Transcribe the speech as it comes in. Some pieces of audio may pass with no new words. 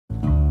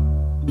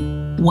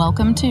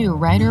Welcome to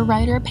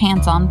Writer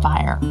Pants on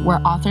Fire,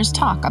 where authors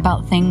talk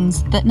about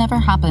things that never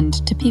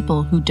happened to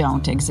people who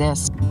don't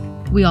exist.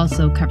 We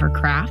also cover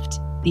craft,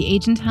 the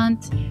agent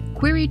hunt,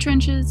 query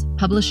trenches,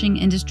 publishing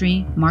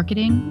industry,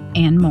 marketing,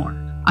 and more.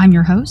 I'm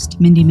your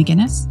host, Mindy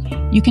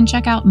McGinnis. You can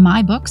check out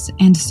my books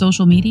and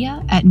social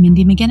media at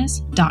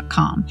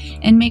mindymcginnis.com,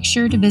 and make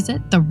sure to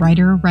visit the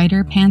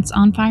Writer Pants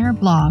on Fire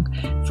blog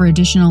for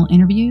additional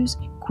interviews,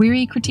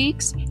 query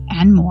critiques,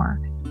 and more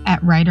at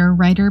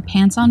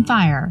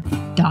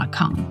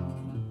writerpantsonfire.com.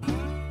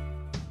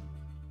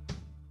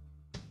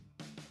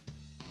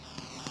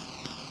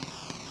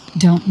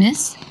 Don't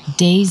miss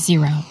Day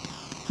Zero,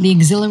 the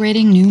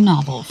exhilarating new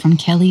novel from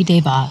Kelly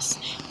DeVos,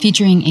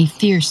 featuring a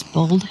fierce,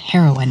 bold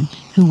heroine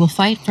who will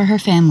fight for her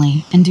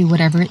family and do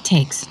whatever it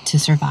takes to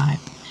survive.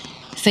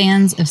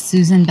 Fans of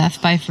Susan Beth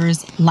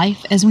Pfeiffer's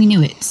Life as We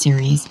Knew It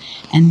series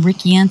and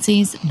Rick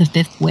Yancey's The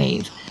Fifth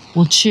Wave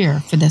will cheer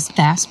for this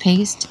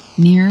fast-paced,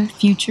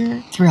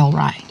 near-future thrill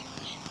ride.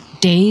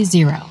 Day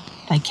Zero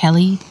by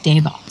Kelly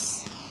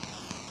DeVos.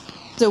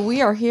 So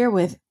we are here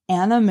with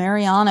Anna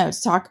Mariano to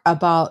talk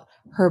about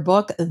her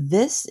book,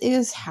 This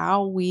Is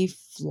How We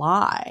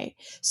Fly.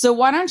 So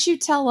why don't you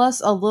tell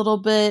us a little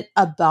bit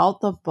about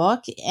the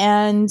book?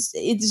 And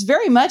it's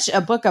very much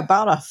a book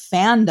about a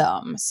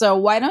fandom. So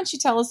why don't you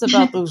tell us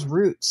about those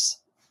roots?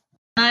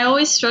 I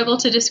always struggle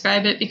to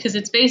describe it because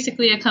it's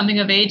basically a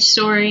coming-of-age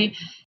story.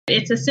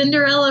 It's a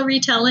Cinderella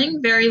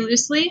retelling, very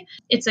loosely.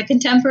 It's a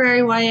contemporary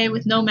YA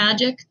with no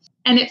magic.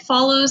 And it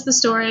follows the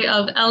story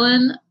of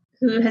Ellen,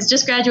 who has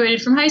just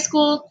graduated from high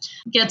school,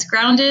 gets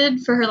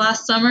grounded for her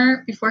last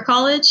summer before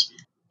college.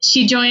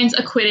 She joins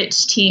a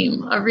Quidditch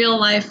team, a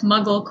real-life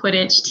Muggle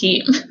Quidditch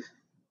team.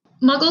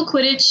 Muggle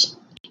Quidditch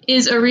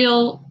is a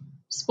real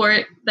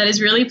sport that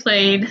is really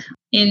played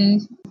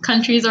in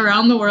countries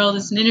around the world.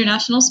 It's an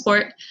international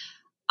sport.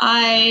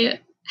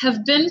 I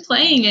have been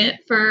playing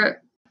it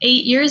for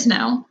 8 years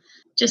now.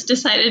 Just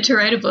decided to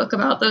write a book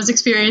about those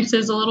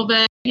experiences a little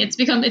bit. It's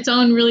become its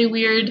own really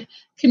weird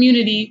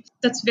community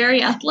that's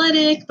very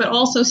athletic, but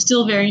also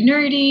still very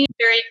nerdy,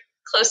 very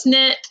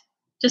close-knit,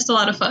 just a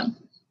lot of fun.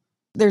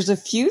 There's a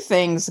few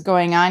things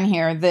going on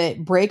here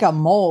that break a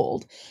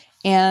mold.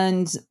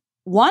 And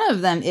one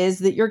of them is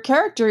that your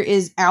character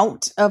is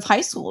out of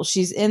high school.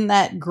 She's in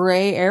that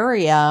gray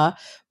area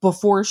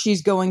before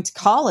she's going to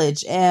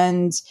college.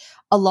 And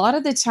a lot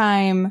of the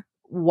time,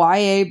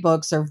 YA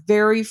books are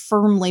very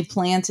firmly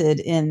planted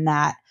in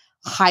that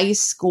high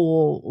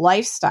school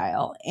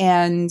lifestyle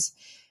and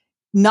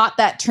not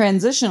that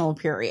transitional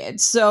period.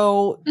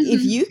 So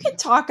if you could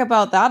talk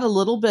about that a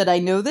little bit, I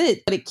know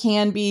that it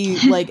can be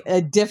like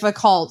a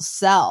difficult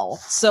sell.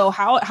 So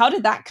how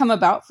did that come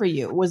about for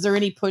you? Was there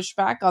any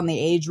pushback on the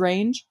age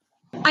range?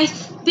 I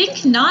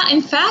think not.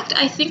 In fact,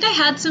 I think I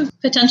had some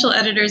potential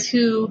editors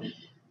who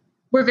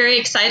were very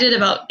excited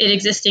about it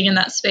existing in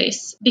that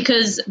space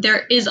because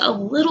there is a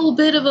little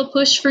bit of a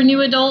push for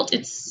new adult.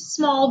 It's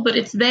small, but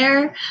it's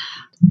there.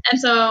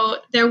 And so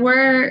there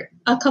were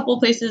a couple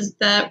places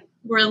that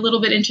were a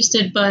little bit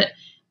interested, but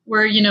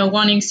were,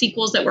 wanting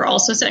sequels that were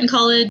also set in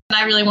college. And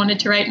I really wanted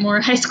to write more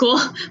high school.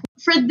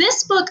 For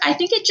this book, I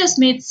think it just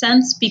made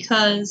sense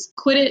because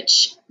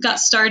Quidditch got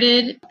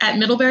started at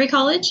Middlebury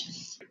College.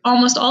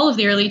 Almost all of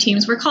the early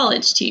teams were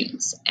college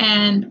teams,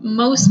 and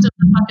most of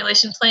the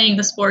population playing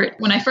the sport,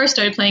 when I first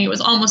started playing, it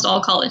was almost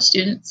all college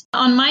students.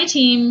 On my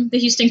team, the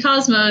Houston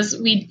Cosmos,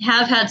 we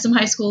have had some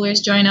high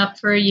schoolers join up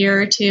for a year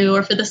or two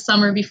or for the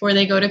summer before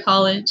they go to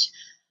college,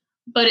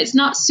 but it's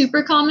not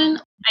super common.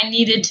 I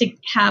needed to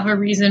have a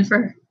reason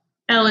for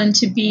Ellen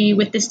to be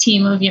with this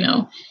team of,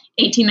 18,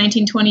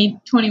 19,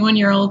 20,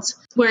 21-year-olds,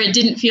 where it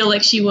didn't feel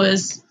like she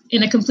was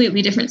in a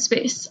completely different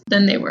space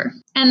than they were.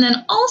 And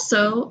then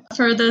also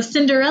for the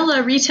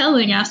Cinderella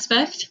retelling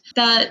aspect,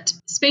 that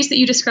space that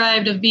you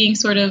described of being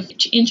sort of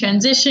in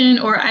transition,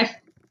 or I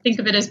think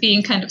of it as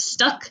being kind of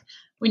stuck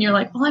when you're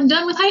like, well, I'm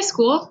done with high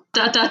school, ...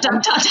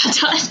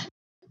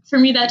 For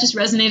me, that just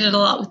resonated a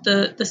lot with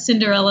the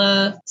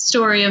Cinderella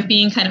story of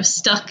being kind of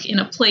stuck in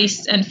a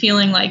place and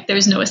feeling like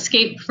there's no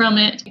escape from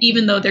it,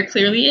 even though there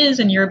clearly is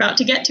and you're about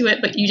to get to it,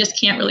 but you just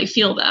can't really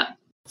feel that.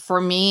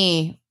 For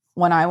me,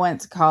 when I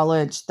went to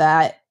college,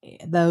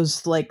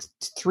 those like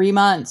 3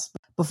 months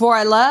before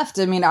I left,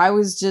 I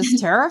was just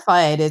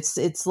terrified.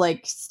 It's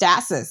like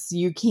stasis.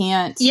 You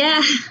can't.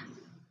 Yeah.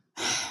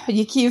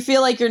 You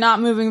feel like you're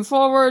not moving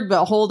forward,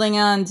 but holding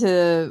on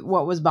to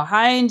what was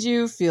behind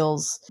you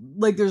feels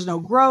like there's no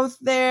growth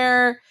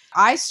there.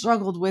 I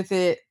struggled with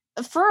it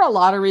for a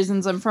lot of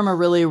reasons. I'm from a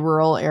really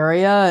rural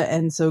area,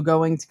 and so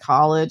going to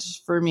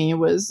college for me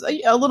was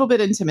a little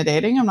bit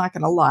intimidating. I'm not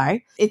going to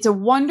lie. It's a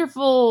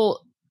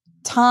wonderful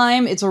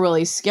time. It's a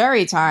really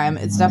scary time.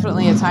 It's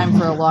definitely a time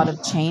for a lot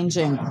of change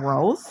and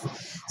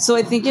growth. So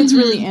I think it's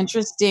really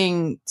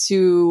interesting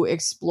to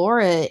explore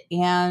it,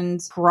 and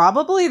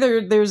probably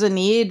there's a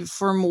need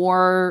for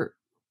more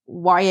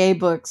YA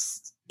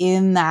books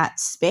in that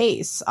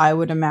space, I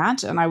would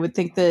imagine. I would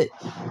think that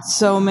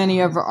so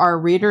many of our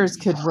readers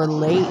could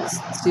relate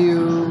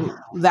to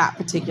that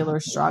particular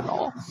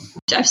struggle.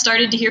 I've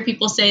started to hear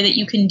people say that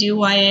you can do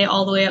YA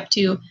all the way up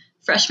to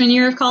freshman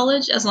year of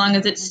college, as long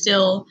as it's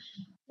still,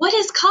 what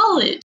is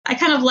college? I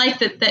kind of like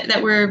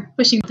that we're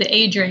pushing the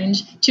age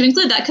range to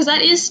include that, because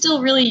that is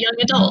still really young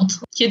adult.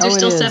 Kids are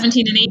still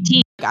 17 and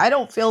 18. I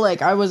don't feel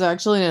like I was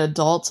actually an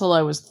adult till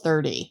I was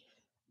 30.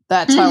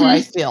 That's how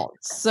I feel.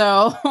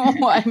 So,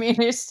 I mean,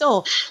 you're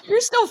still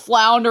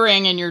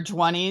floundering in your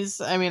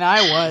 20s. I mean,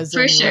 I was.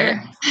 For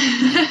sure.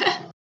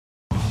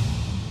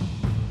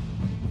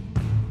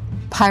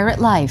 Pirate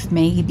life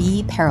may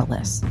be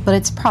perilous, but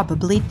it's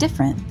probably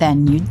different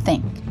than you'd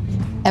think.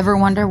 Ever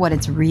wonder what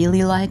it's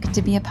really like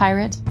to be a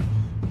pirate?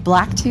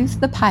 Blacktooth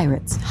the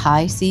Pirate's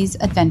high seas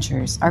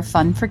adventures are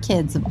fun for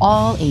kids of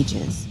all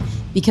ages,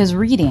 because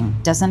reading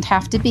doesn't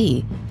have to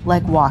be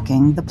like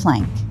walking the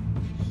plank.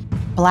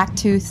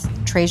 Blacktooth's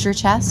Treasure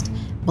Chest,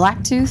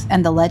 Blacktooth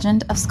and the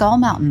Legend of Skull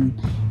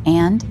Mountain,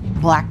 and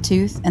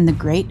Blacktooth and the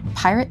Great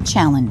Pirate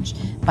Challenge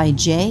by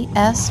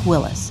J.S.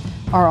 Willis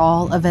are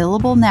all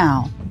available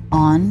now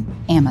on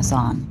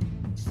Amazon.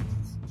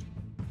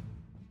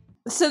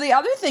 So the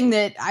other thing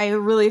that I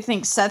really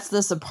think sets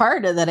this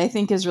apart and that I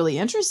think is really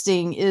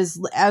interesting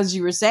is, as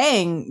you were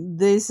saying,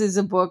 this is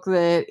a book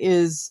that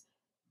is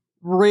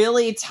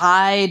really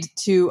tied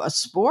to a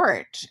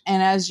sport.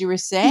 And as you were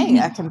saying,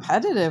 a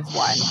competitive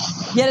one.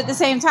 Yet at the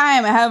same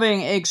time,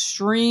 having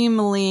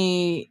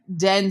extremely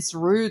dense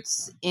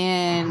roots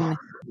in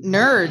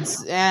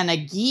nerds and a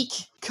geek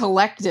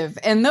collective.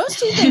 And those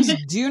two things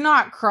do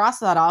not cross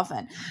that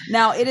often.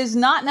 Now, it is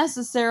not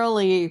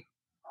necessarily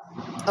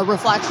a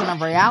reflection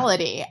of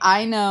reality.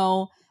 I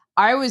know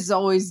I was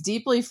always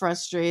deeply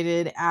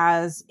frustrated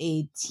as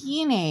a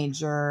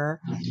teenager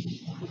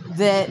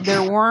that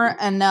there weren't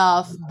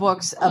enough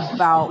books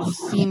about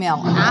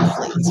female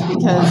athletes,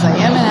 because I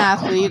am an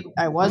athlete.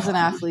 I was an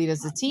athlete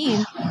as a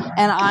teen,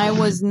 and I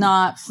was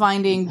not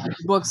finding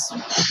books,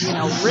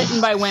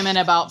 written by women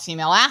about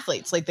female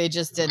athletes. Like, they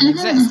just didn't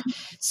exist.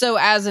 So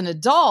as an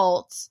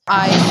adult,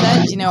 I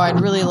said,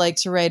 I'd really like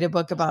to write a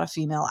book about a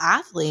female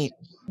athlete.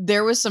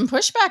 There was some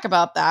pushback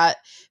about that,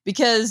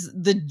 because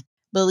the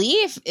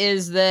belief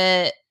is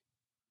that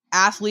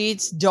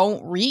athletes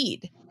don't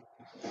read.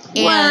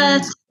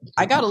 And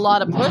I got a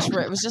lot of push for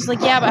it. It was just like,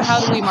 yeah, but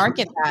how do we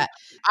market that?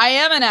 I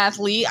am an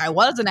athlete. I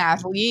was an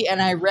athlete,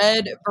 and I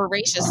read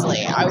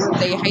voraciously. I was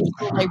a high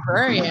school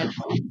librarian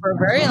for a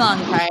very long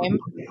time,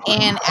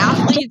 and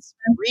athletes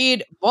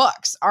read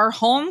books. Our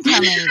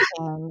homecoming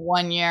king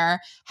one year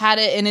had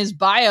it in his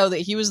bio that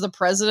he was the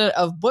president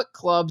of book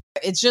clubs.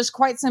 It's just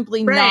quite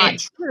simply not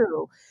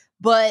true.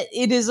 But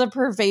it is a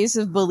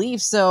pervasive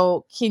belief.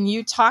 So can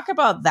you talk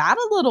about that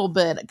a little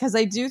bit? Because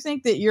I do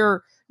think that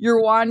you're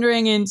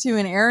wandering into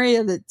an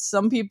area that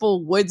some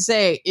people would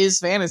say is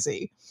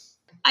fantasy.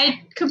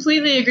 I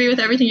completely agree with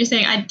everything you're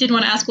saying. I did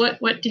want to ask, what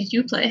did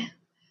you play?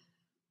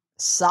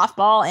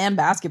 Softball and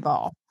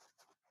basketball.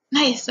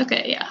 Nice.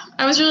 Okay. Yeah.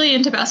 I was really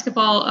into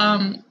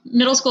basketball.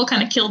 Middle school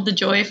kind of killed the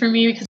joy for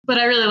me, but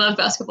I really loved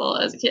basketball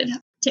as a kid.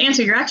 To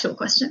answer your actual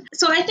question.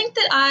 So I think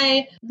that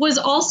I was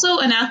also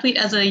an athlete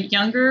as a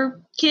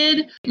younger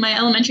kid. My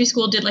elementary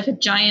school did like a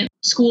giant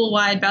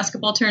school-wide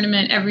basketball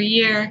tournament every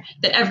year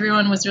that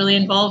everyone was really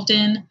involved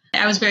in.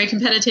 I was very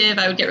competitive.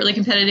 I would get really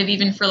competitive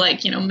even for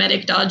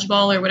medic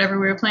dodgeball or whatever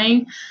we were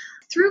playing.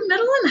 Through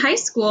middle and high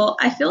school,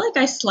 I feel like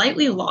I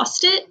slightly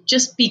lost it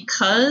just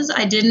because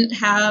I didn't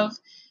have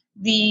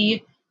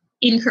the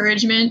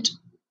encouragement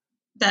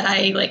that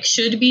I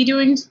should be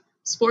doing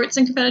sports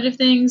and competitive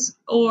things,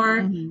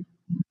 or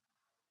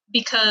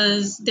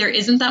because there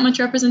isn't that much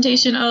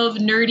representation of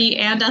nerdy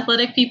and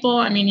athletic people.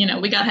 I mean,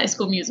 we got High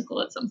School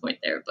Musical at some point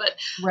there, but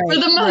for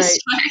the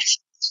most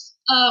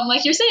part,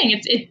 like you're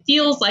saying, it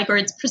feels like, or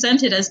it's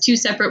presented as two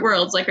separate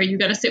worlds. Like, are you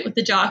going to sit with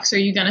the jocks or are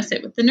you going to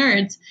sit with the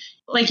nerds?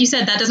 Like you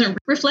said, that doesn't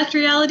reflect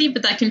reality,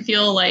 but that can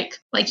feel like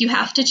you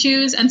have to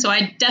choose. And so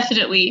I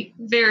definitely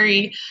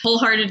very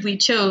wholeheartedly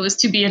chose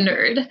to be a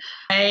nerd.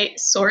 I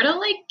sort of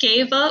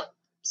gave up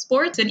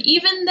sports. And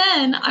even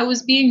then, I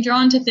was being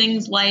drawn to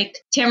things like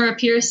Tamara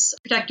Pierce,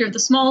 Protector of the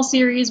Small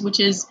series, which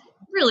is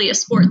really a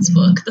sports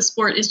book. The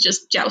sport is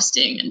just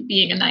jousting and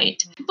being a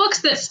knight.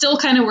 Books that still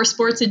kind of were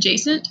sports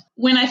adjacent.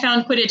 When I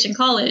found Quidditch in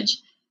college,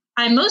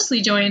 I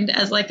mostly joined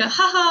as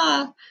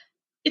haha,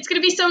 it's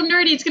going to be so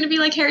nerdy. It's going to be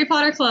like Harry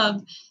Potter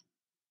Club.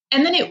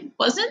 And then it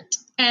wasn't.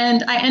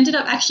 And I ended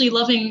up actually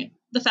loving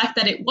the fact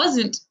that it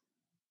wasn't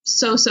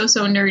so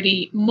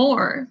nerdy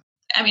more.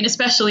 I mean,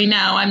 especially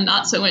now, I'm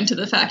not so into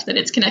the fact that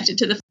it's connected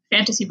to the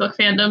fantasy book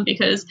fandom,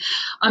 because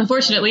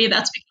unfortunately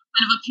that's become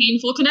kind of a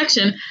painful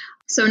connection.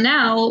 So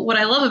now what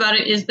I love about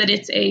it is that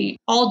it's a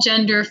all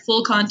gender,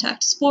 full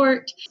contact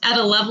sport at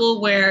a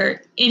level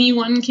where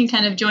anyone can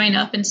kind of join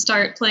up and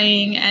start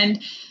playing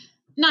and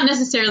not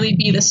necessarily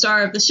be the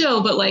star of the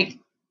show, but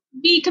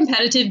be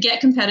competitive,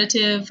 get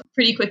competitive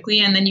pretty quickly,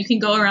 and then you can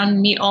go around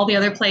and meet all the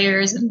other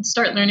players and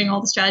start learning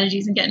all the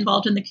strategies and get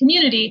involved in the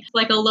community,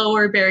 like a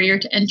lower barrier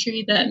to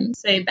entry than,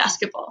 say,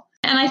 basketball.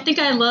 And I think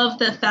I love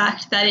the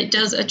fact that it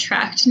does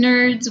attract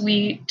nerds.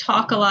 We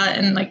talk a lot,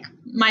 and like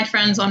my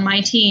friends on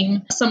my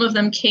team, some of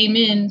them came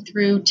in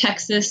through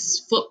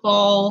Texas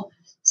football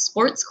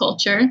sports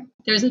culture.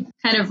 There's a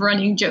kind of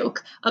running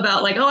joke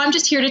about like, oh, I'm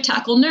just here to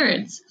tackle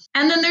nerds.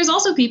 And then there's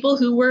also people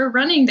who were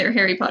running their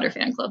Harry Potter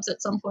fan clubs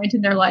at some point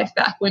in their life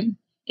back when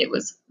it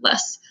was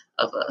less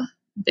of a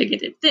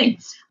bigoted thing.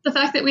 The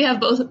fact that we have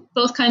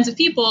both kinds of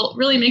people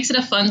really makes it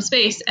a fun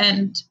space,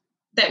 and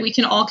that we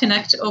can all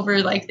connect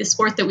over like the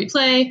sport that we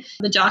play.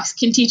 The jocks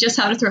can teach us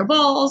how to throw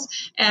balls,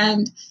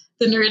 and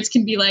the nerds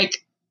can be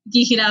like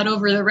geeking out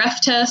over the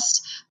ref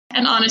test.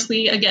 And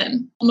honestly,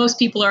 again, most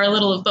people are a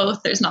little of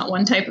both. There's not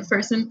one type of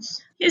person.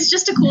 It's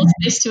just a cool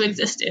space to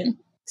exist in.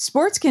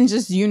 Sports can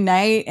just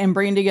unite and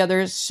bring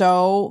together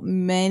so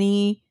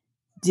many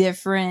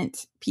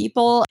different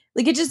people.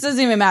 Like, it just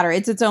doesn't even matter.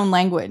 It's its own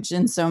language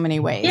in so many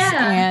ways.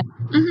 Yeah.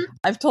 And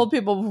I've told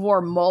people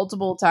before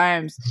multiple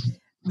times,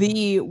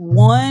 the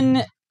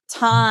one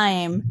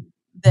time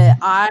that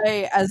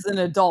I, as an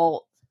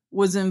adult,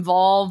 was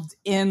involved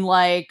in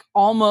like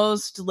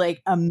almost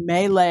like a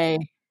melee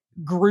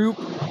group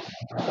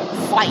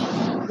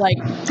fight, like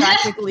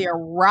practically a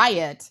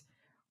riot,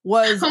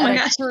 was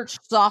at a church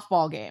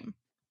softball game.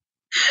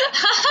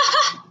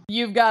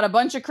 You've got a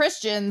bunch of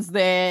Christians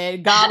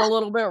that got a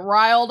little bit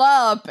riled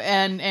up,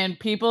 and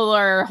people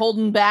are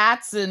holding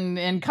bats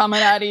and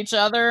coming at each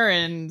other,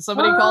 and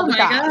somebody called the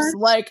cops. Gosh.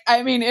 Like,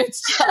 I mean,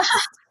 it's just,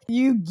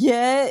 you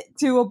get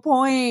to a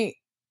point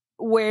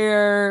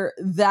where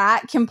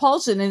that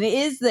compulsion, and it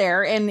is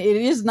there, and it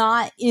is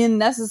not in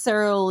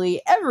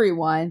necessarily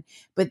everyone,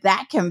 but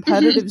that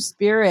competitive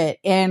spirit,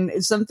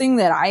 and something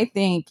that I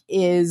think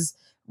is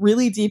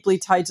really deeply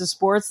tied to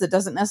sports that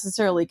doesn't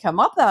necessarily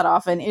come up that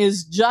often,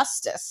 is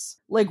justice.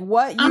 Like,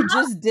 what you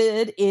just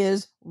did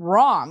is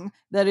wrong.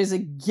 That is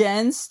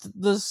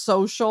against the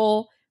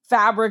social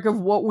fabric of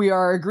what we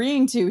are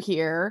agreeing to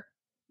here.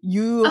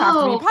 You have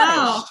to be punished.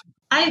 Wow.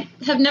 I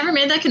have never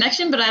made that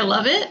connection, but I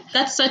love it.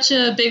 That's such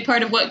a big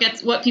part of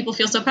what people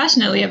feel so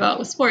passionately about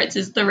with sports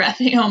is the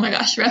reffing. Oh my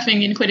gosh,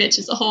 reffing in Quidditch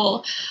is a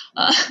whole...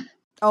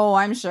 Oh,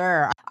 I'm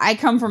sure. I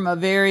come from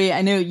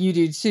I know you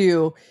do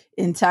too,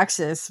 in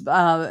Texas. In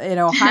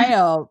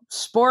Ohio,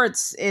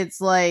 sports, it's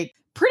like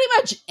pretty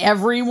much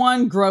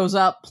everyone grows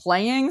up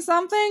playing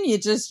something. You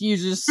just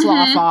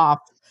slough off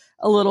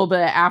a little bit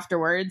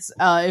afterwards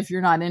if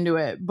you're not into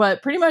it.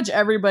 But pretty much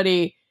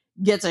everybody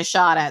gets a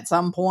shot at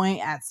some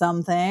point at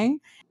something.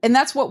 And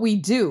that's what we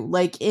do.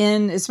 Like,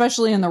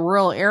 especially in the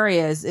rural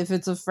areas, if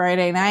it's a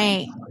Friday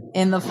night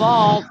in the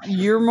fall,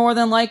 you're more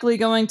than likely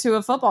going to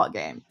a football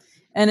game.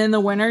 And in the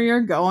winter, you're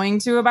going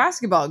to a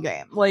basketball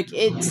game. Like,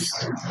 it's,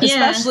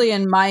 especially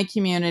in my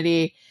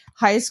community,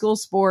 high school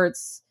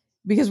sports,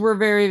 because we're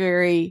very,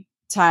 very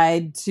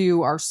tied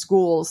to our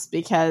schools,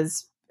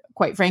 because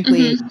quite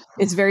frankly,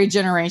 it's very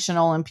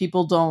generational and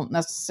people don't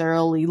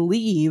necessarily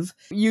leave.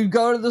 You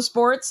go to the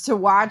sports to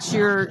watch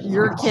your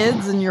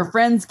kids and your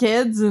friends'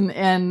 kids.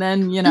 And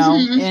then,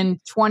 in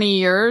 20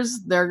 years,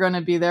 they're going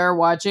to be there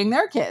watching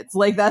their kids.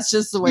 Like, that's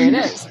just the way it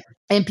is.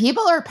 And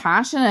people are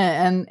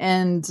passionate,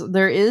 and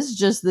there is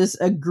just this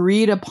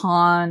agreed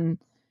upon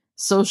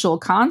social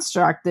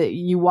construct that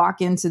you walk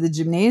into the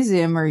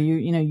gymnasium, or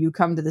you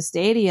come to the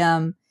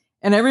stadium,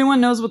 and everyone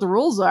knows what the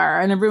rules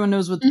are, and everyone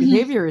knows what the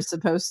behavior is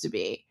supposed to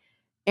be.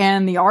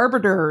 And the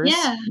arbiters,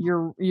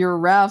 your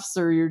refs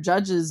or your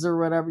judges or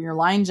whatever, your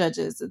line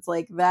judges, it's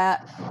like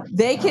that.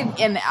 They can,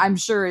 and I'm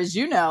sure, as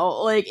you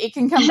know, like, it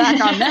can come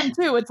back on them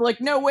too. It's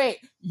like, no, wait,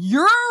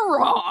 you're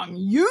wrong.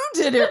 You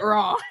did it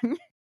wrong.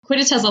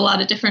 Quidditch has a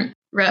lot of different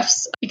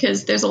refs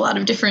because there's a lot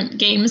of different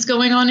games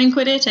going on in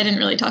Quidditch. I didn't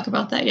really talk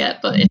about that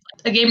yet, but it's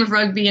a game of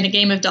rugby and a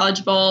game of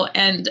dodgeball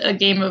and a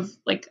game of,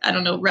 like, I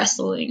don't know,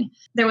 wrestling.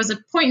 There was a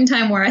point in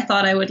time where I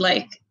thought I would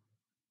like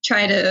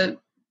try to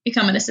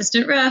become an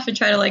assistant ref and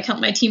try to like help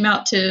my team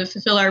out to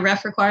fulfill our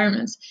ref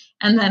requirements.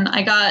 And then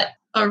I got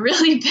a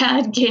really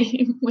bad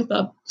game with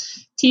a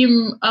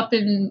team up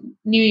in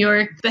New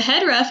York. The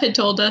head ref had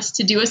told us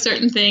to do a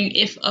certain thing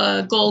if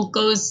a goal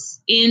goes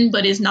in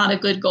but is not a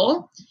good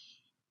goal.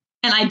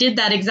 And I did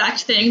that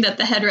exact thing that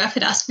the head ref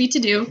had asked me to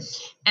do.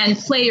 And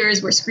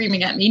players were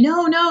screaming at me,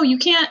 no, you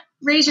can't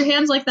raise your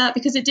hands like that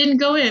because it didn't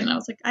go in. And I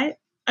was like, I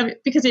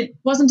because it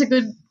wasn't a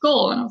good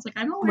goal. And I was like,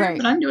 I'm aware,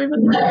 but I'm doing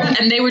it.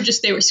 And they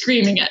were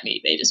screaming at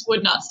me. They just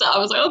would not stop. I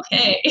was like,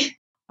 okay.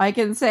 I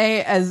can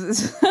say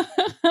as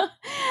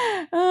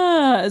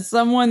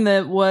someone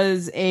that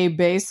was a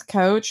base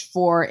coach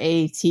for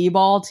a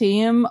T-ball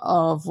team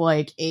of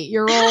like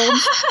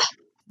 8-year-olds,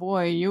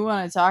 boy, you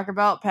want to talk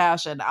about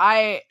passion.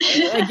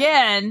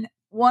 Again,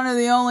 one of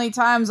the only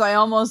times I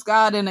almost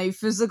got in a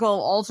physical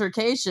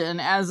altercation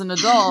as an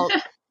adult,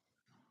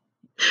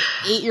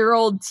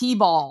 8-year-old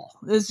T-ball.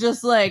 It's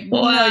just like,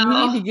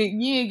 wow. you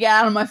need to get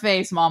out of my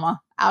face, mama.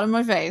 Out of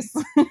my face.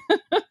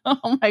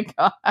 Oh my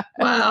God.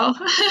 Wow.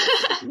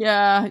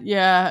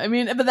 Yeah. I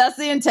mean, but that's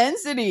the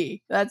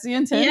intensity.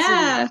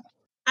 Yeah.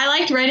 I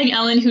liked writing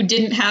Ellen, who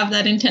didn't have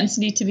that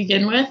intensity to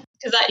begin with.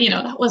 because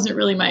that wasn't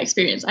really my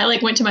experience. I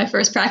went to my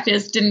first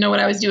practice, didn't know what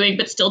I was doing,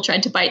 but still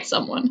tried to bite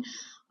someone.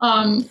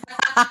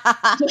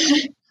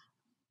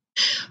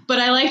 But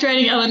I liked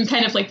writing Ellen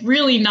kind of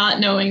really not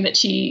knowing that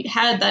she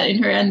had that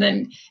in her. And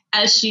then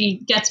as she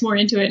gets more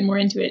into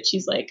it,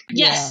 she's like,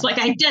 yes,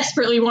 I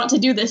desperately want to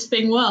do this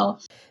thing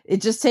well.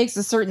 It just takes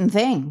a certain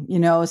thing,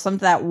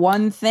 that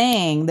one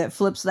thing that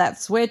flips that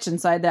switch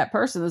inside that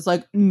person is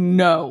like,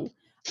 no,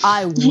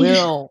 I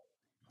will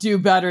do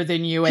better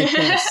than you at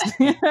this.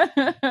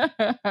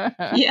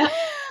 Yeah.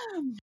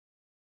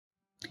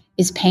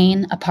 Is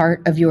pain a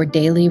part of your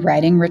daily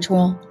writing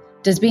ritual?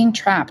 Does being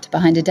trapped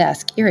behind a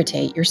desk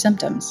irritate your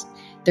symptoms?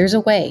 There's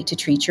a way to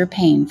treat your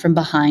pain from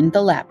behind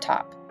the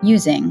laptop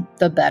using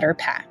the Better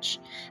Patch,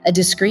 a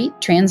discreet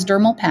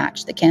transdermal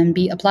patch that can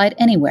be applied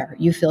anywhere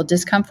you feel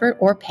discomfort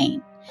or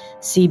pain.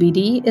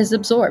 CBD is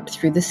absorbed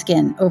through the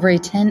skin over a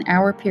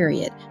 10-hour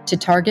period to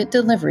target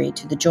delivery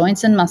to the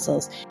joints and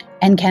muscles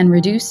and can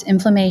reduce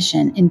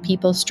inflammation in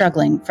people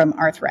struggling from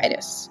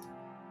arthritis.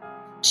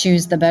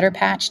 Choose the Better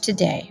Patch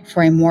today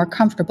for a more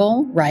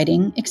comfortable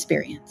writing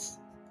experience.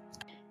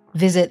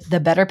 Visit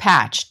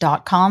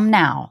thebetterpatch.com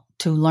now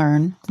to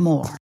learn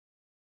more.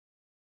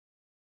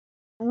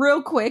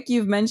 Real quick,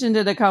 you've mentioned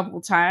it a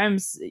couple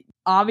times.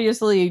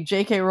 Obviously,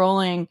 J.K.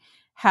 Rowling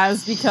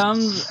has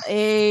become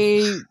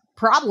a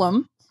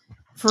problem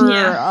for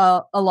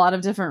a lot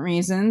of different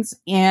reasons.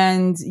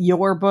 And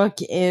your book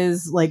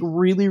is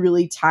really,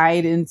 really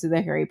tied into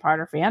the Harry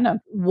Potter fandom.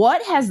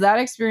 What has that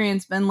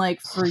experience been like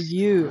for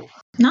you?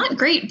 Not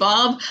great,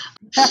 Bob.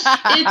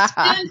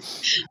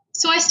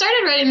 So I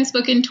started writing this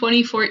book in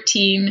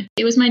 2014.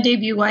 It was my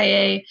debut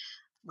YA.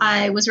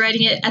 I was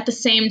writing it at the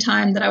same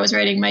time that I was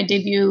writing my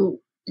debut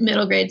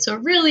middle grade. So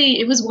really,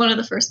 it was one of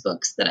the first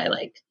books that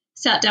I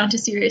sat down to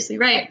seriously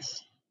write.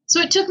 So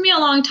it took me a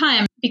long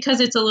time because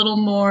it's a little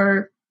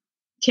more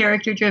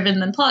character driven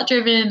than plot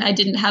driven. I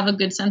didn't have a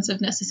good sense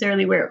of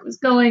necessarily where it was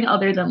going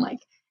other than and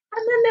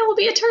then there will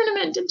be a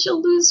tournament and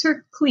she'll lose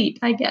her cleat,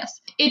 I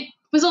guess. It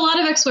was a lot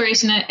of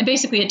exploration, and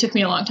basically it took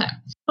me a long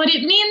time. But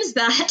it means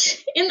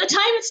that in the time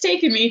it's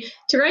taken me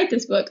to write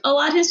this book, a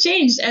lot has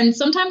changed. And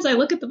sometimes I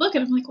look at the book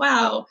and I'm like,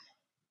 wow,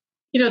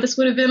 this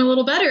would have been a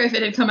little better if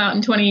it had come out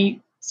in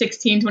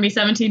 2016,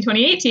 2017,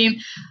 2018.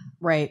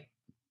 Right.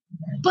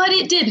 But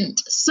it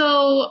didn't.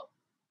 So,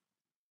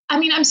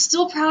 I'm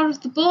still proud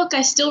of the book.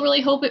 I still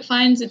really hope it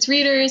finds its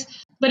readers.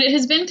 But it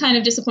has been kind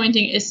of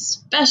disappointing,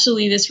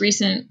 especially this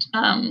recent,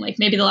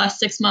 maybe the last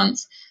 6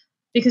 months.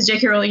 Because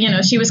J.K. Rowling,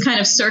 she was kind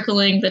of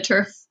circling the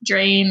turf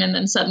drain and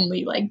then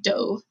suddenly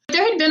dove.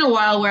 There had been a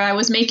while where I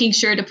was making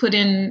sure to put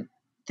in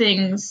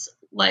things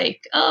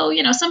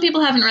some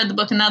people haven't read the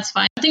book and that's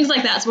fine. Things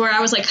like that. So where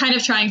I was kind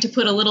of trying to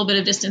put a little bit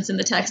of distance in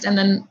the text. And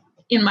then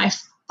in my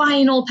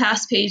final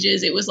past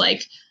pages, it was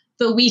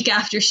the week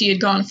after she had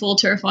gone full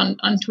turf on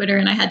Twitter.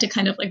 And I had to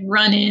kind of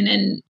run in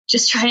and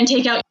just try and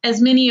take out as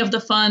many of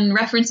the fun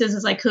references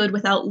as I could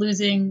without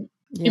losing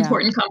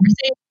important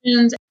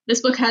conversations.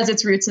 This book has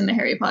its roots in the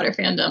Harry Potter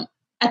fandom.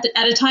 At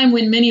a time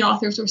when many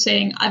authors were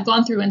saying, I've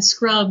gone through and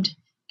scrubbed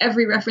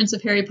every reference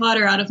of Harry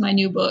Potter out of my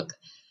new book,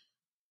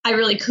 I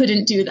really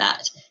couldn't do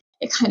that.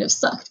 It kind of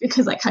sucked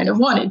because I kind of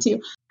wanted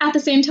to. At the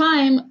same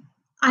time,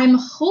 I'm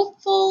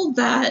hopeful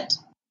that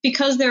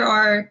because there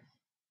are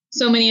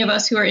so many of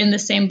us who are in the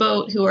same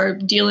boat, who are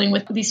dealing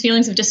with these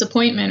feelings of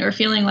disappointment or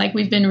feeling like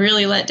we've been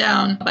really let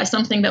down by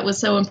something that was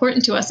so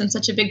important to us and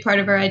such a big part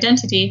of our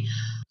identity,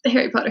 the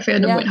Harry Potter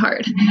fandom went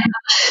hard.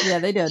 Yeah,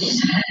 they did.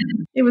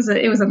 It was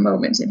a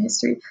moment in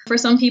history. For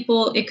some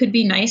people, it could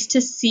be nice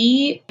to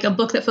see a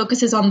book that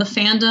focuses on the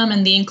fandom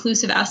and the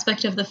inclusive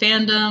aspect of the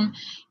fandom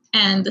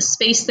and the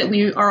space that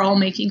we are all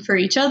making for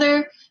each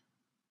other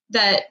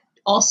that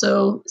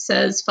also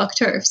says fuck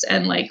turfs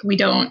and we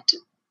don't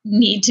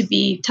need to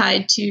be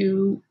tied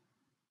to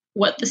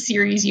what the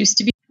series used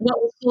to be.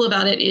 What was cool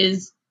about it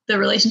is the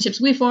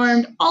relationships we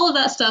formed, all of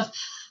that stuff.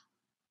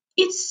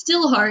 It's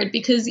still hard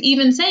because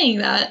even saying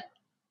that,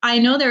 I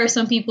know there are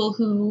some people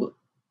who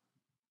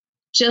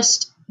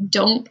just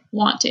don't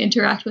want to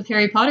interact with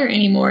Harry Potter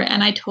anymore.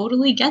 And I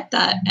totally get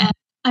that.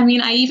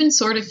 And I even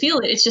sort of feel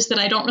it. It's just that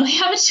I don't really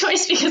have a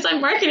choice because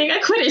I'm marketing a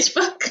Quidditch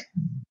book.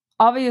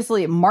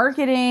 Obviously,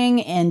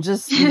 marketing and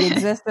just the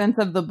existence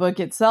of the book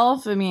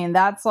itself,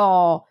 that's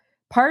all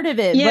part of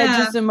it. Yeah.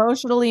 But just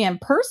emotionally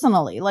and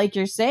personally, like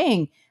you're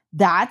saying,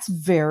 that's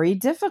very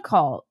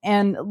difficult.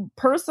 And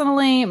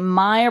personally,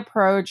 my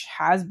approach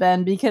has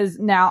been, because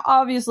now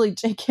obviously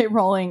J.K.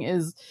 Rowling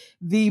is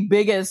the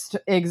biggest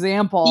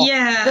example.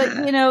 Yeah.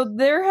 But,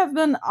 there have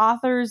been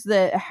authors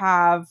that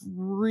have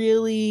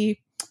really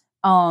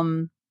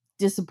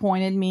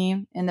disappointed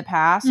me in the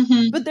past.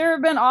 Mm-hmm. But there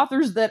have been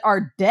authors that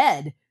are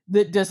dead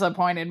that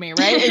disappointed me,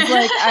 right?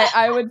 It's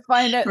I would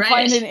find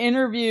an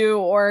interview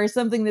or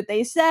something that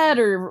they said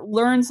or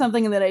learn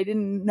something that I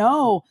didn't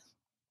know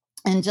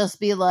and just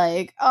be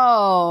like,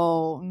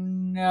 oh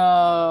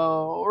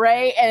no,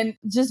 right? And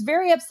just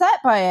very upset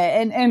by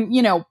it.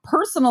 And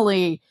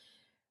personally,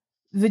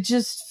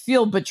 just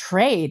feel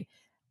betrayed.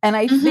 And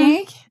I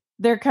think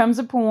there comes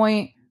a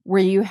point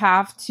where you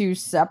have to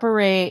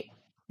separate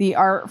the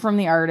art from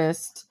the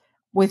artist.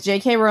 With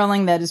J.K.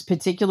 Rowling, that is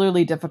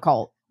particularly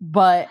difficult.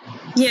 But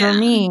for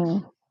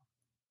me,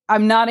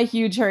 I'm not a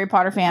huge Harry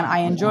Potter fan. I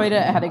enjoyed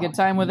it. I had a good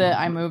time with it.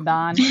 I moved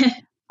on.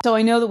 So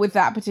I know that with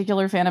that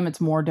particular fandom,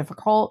 it's more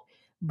difficult.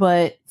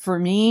 But for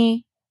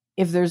me,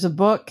 if there's a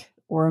book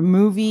or a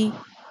movie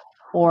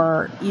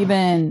or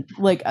even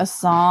like a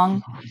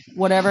song,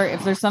 whatever,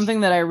 if there's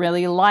something that I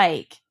really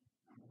like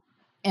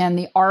and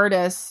the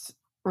artist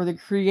or the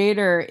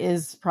creator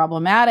is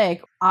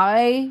problematic,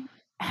 I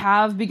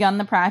have begun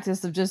the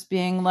practice of just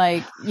being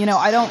like,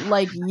 I don't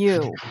like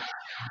you.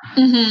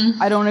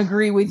 I don't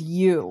agree with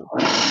you.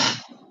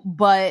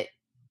 But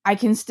I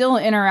can still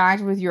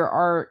interact with your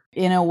art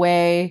in a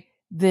way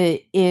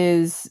that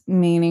is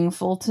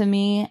meaningful to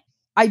me.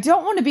 I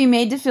don't want to be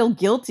made to feel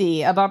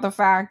guilty about the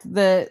fact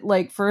that,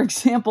 like, for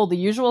example, The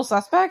Usual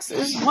Suspects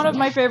is one of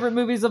my favorite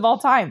movies of all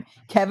time.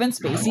 Kevin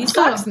Spacey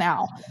sucks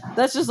now.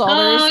 That's just all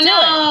there is to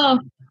it.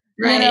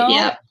 Right,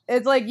 yeah.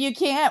 It's like you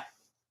can't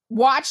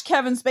watch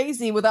Kevin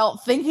Spacey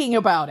without thinking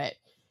about it.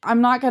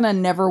 I'm not going to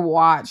never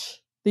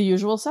watch The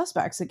Usual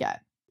Suspects again.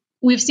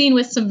 We've seen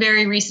with some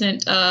very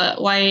recent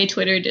YA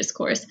Twitter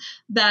discourse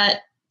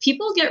that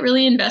people get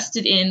really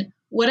invested in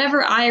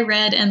whatever I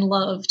read and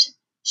loved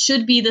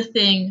should be the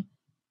thing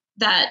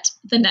that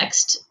the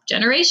next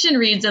generation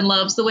reads and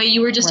loves, the way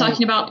you were just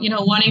talking about,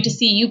 wanting to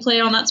see you play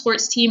on that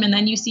sports team and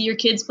then you see your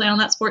kids play on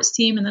that sports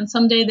team and then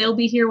someday they'll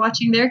be here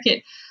watching their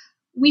kid.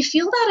 We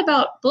feel that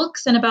about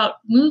books and about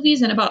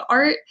movies and about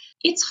art.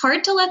 It's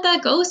hard to let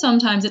that go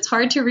sometimes. It's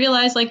hard to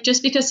realize, like,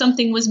 just because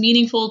something was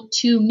meaningful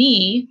to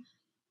me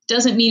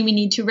doesn't mean we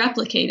need to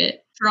replicate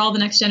it for all the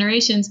next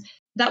generations.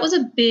 That was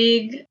a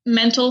big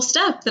mental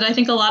step that I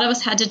think a lot of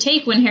us had to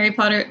take when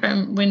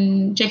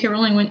when J.K.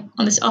 Rowling went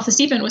off the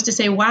deep end, was to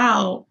say,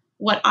 wow,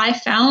 what I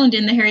found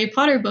in the Harry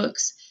Potter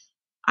books,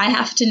 I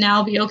have to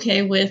now be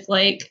okay with,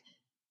 like,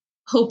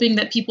 hoping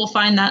that people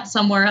find that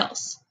somewhere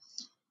else.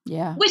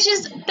 Yeah.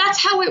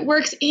 That's how it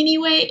works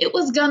anyway. It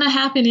was gonna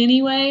happen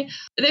anyway.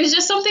 There's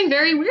just something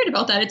very weird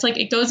about that. It's like,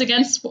 it goes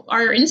against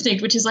our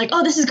instinct, which is like,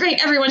 oh, this is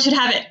great. Everyone should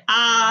have it.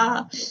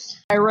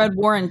 I read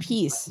War and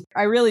Peace.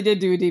 I really did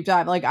do a deep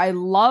dive. Like, I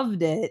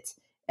loved it.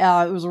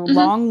 It was a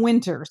long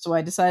winter, so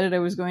I decided I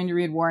was going to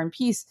read War and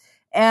Peace.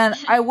 And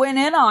I went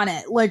in on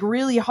it, like,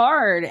 really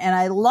hard, and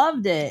I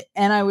loved it.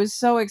 And I was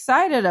so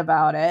excited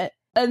about it.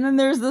 And then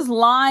there's this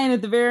line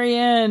at the very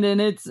end,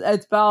 and it's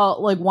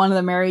about, like, one of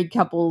the married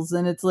couples,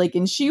 and it's like,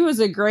 and she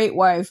was a great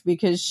wife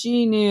because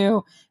she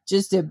knew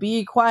just to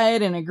be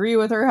quiet and agree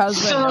with her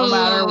husband no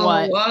matter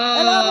what. Whoa.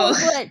 And I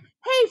was like,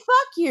 hey,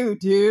 fuck you,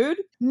 dude.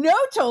 No,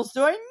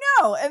 Tolstoy,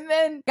 no. And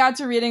then got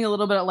to reading a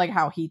little bit of, like,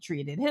 how he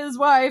treated his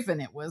wife, and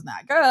it was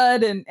not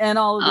good, and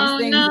all of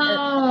these things.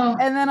 No.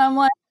 And then I'm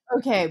like,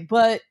 okay,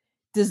 but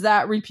does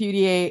that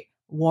repudiate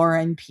War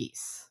and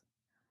Peace?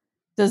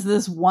 Does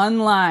this one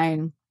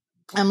line...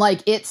 I'm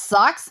like, it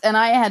sucks. And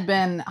I had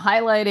been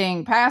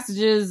highlighting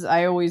passages.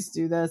 I always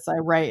do this. I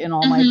write in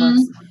all my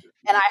books.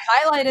 And I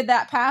highlighted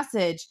that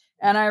passage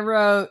and I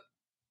wrote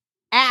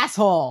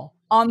asshole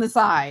on the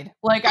side.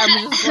 Like,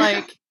 I'm just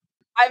like,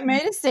 I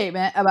made a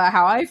statement about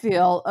how I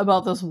feel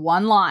about this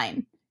one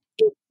line.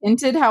 It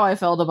hinted how I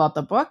felt about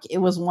the book. It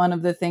was one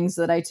of the things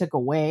that I took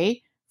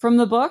away from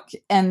the book.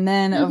 And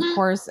then, of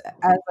course,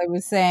 as I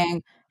was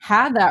saying,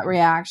 had that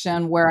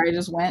reaction where I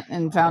just went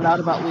and found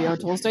out about Leo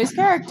Tolstoy's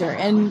character.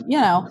 And,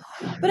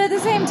 but at the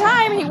same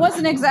time, he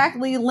wasn't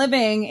exactly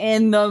living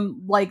in the,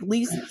 like,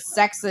 least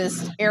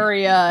sexist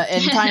area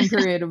and time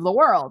period of the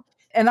world.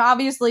 And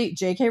obviously,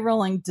 J.K.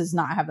 Rowling does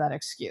not have that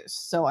excuse.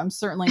 So I'm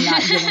certainly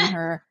not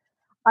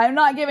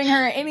giving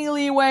her any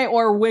leeway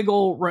or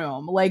wiggle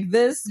room. Like,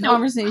 this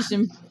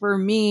conversation for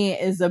me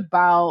is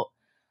about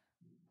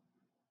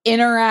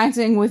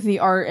interacting with the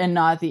art and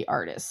not the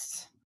artist.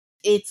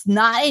 It's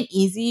not an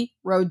easy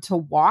road to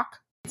walk.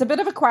 It's a bit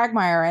of a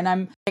quagmire,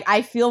 and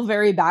I feel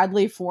very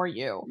badly for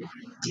you.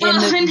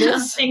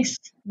 Thanks.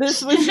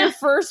 This was your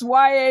first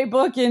YA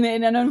book, and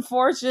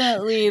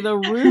unfortunately, the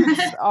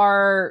roots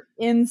are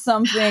in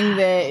something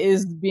that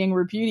is being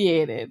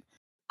repudiated.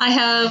 I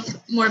have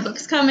more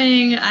books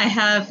coming. I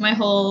have my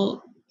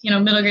whole,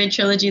 middle grade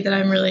trilogy that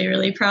I'm really,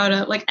 really proud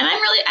of. Like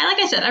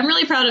I said, I'm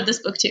really proud of this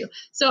book too.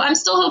 So I'm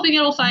still hoping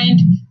it'll find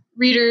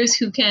readers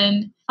who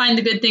can find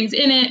the good things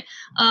in it.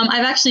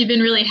 I've actually been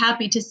really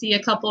happy to see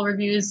a couple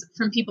reviews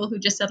from people who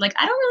just said, like,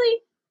 I don't really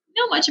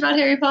know much about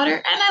Harry Potter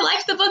and I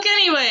liked the book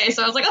anyway.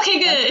 So I was like, okay,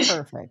 good. That's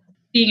perfect.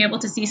 Being able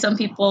to see some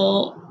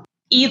people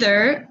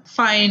either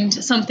find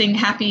something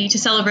happy to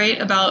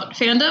celebrate about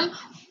fandom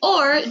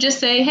or just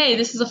say, hey,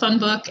 this is a fun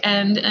book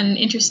and an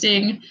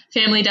interesting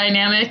family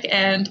dynamic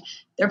and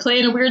they're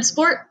playing a weird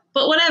sport,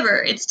 but whatever,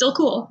 it's still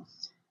cool.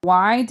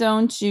 Why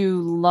don't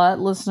you let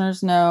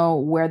listeners know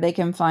where they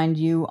can find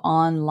you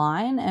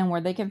online and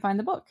where they can find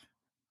the book?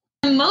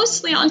 I'm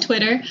mostly on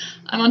Twitter.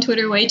 I'm on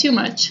Twitter way too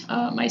much.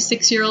 My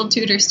 6-year-old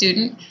tutor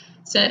student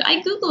said,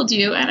 I Googled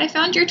you and I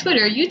found your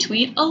Twitter. You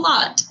tweet a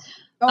lot.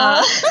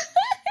 I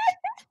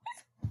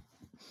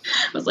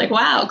was like,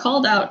 wow,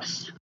 called out.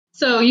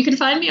 So you can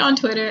find me on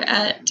Twitter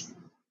at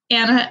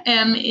Anna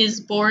M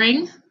is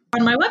boring,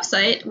 on my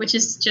website, which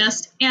is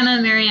just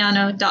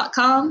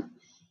annamariano.com.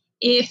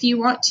 If you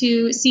want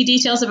to see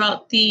details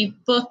about the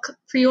book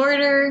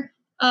pre-order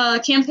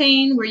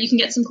campaign where you can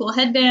get some cool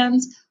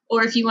headbands,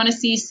 or if you want to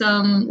see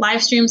some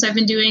live streams I've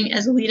been doing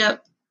as a lead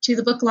up to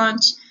the book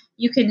launch,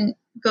 you can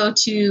go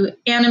to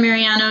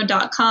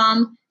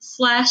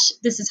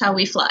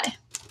annamariano.com/thisishowwefly.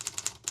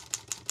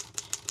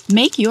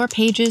 Make your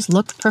pages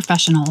look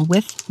professional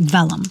with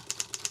Vellum.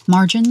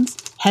 Margins,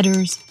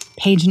 headers,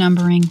 page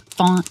numbering,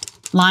 font,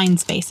 line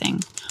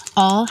spacing,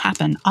 all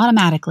happen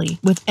automatically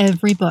with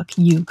every book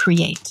you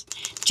create.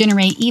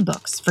 Generate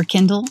ebooks for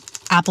Kindle,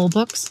 Apple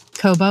Books,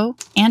 Kobo,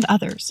 and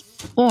others,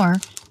 or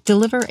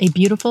deliver a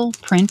beautiful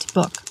print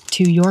book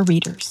to your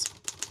readers.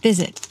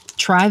 Visit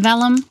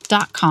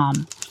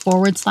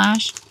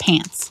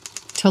tryvellum.com/pants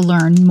to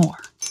learn more.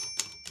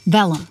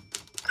 Vellum.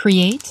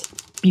 Create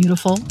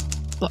beautiful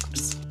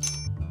books.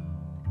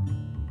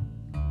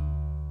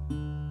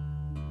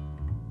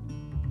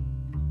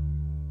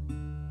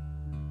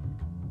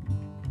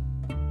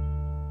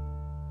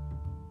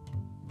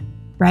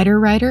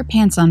 Writer,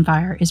 Pants on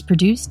Fire is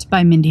produced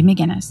by Mindy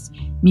McGinnis.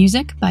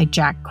 Music by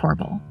Jack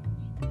Corbel.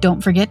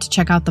 Don't forget to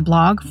check out the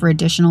blog for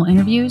additional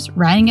interviews,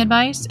 writing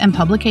advice, and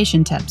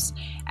publication tips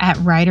at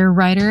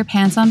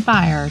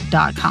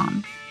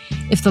writerpantsonfire.com.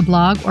 If the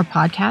blog or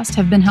podcast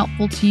have been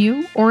helpful to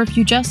you, or if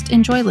you just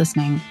enjoy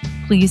listening,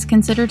 please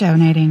consider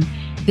donating.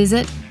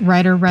 Visit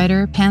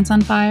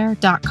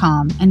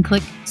writerpantsonfire.com and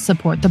click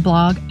Support the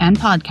Blog and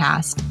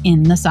Podcast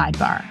in the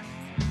sidebar.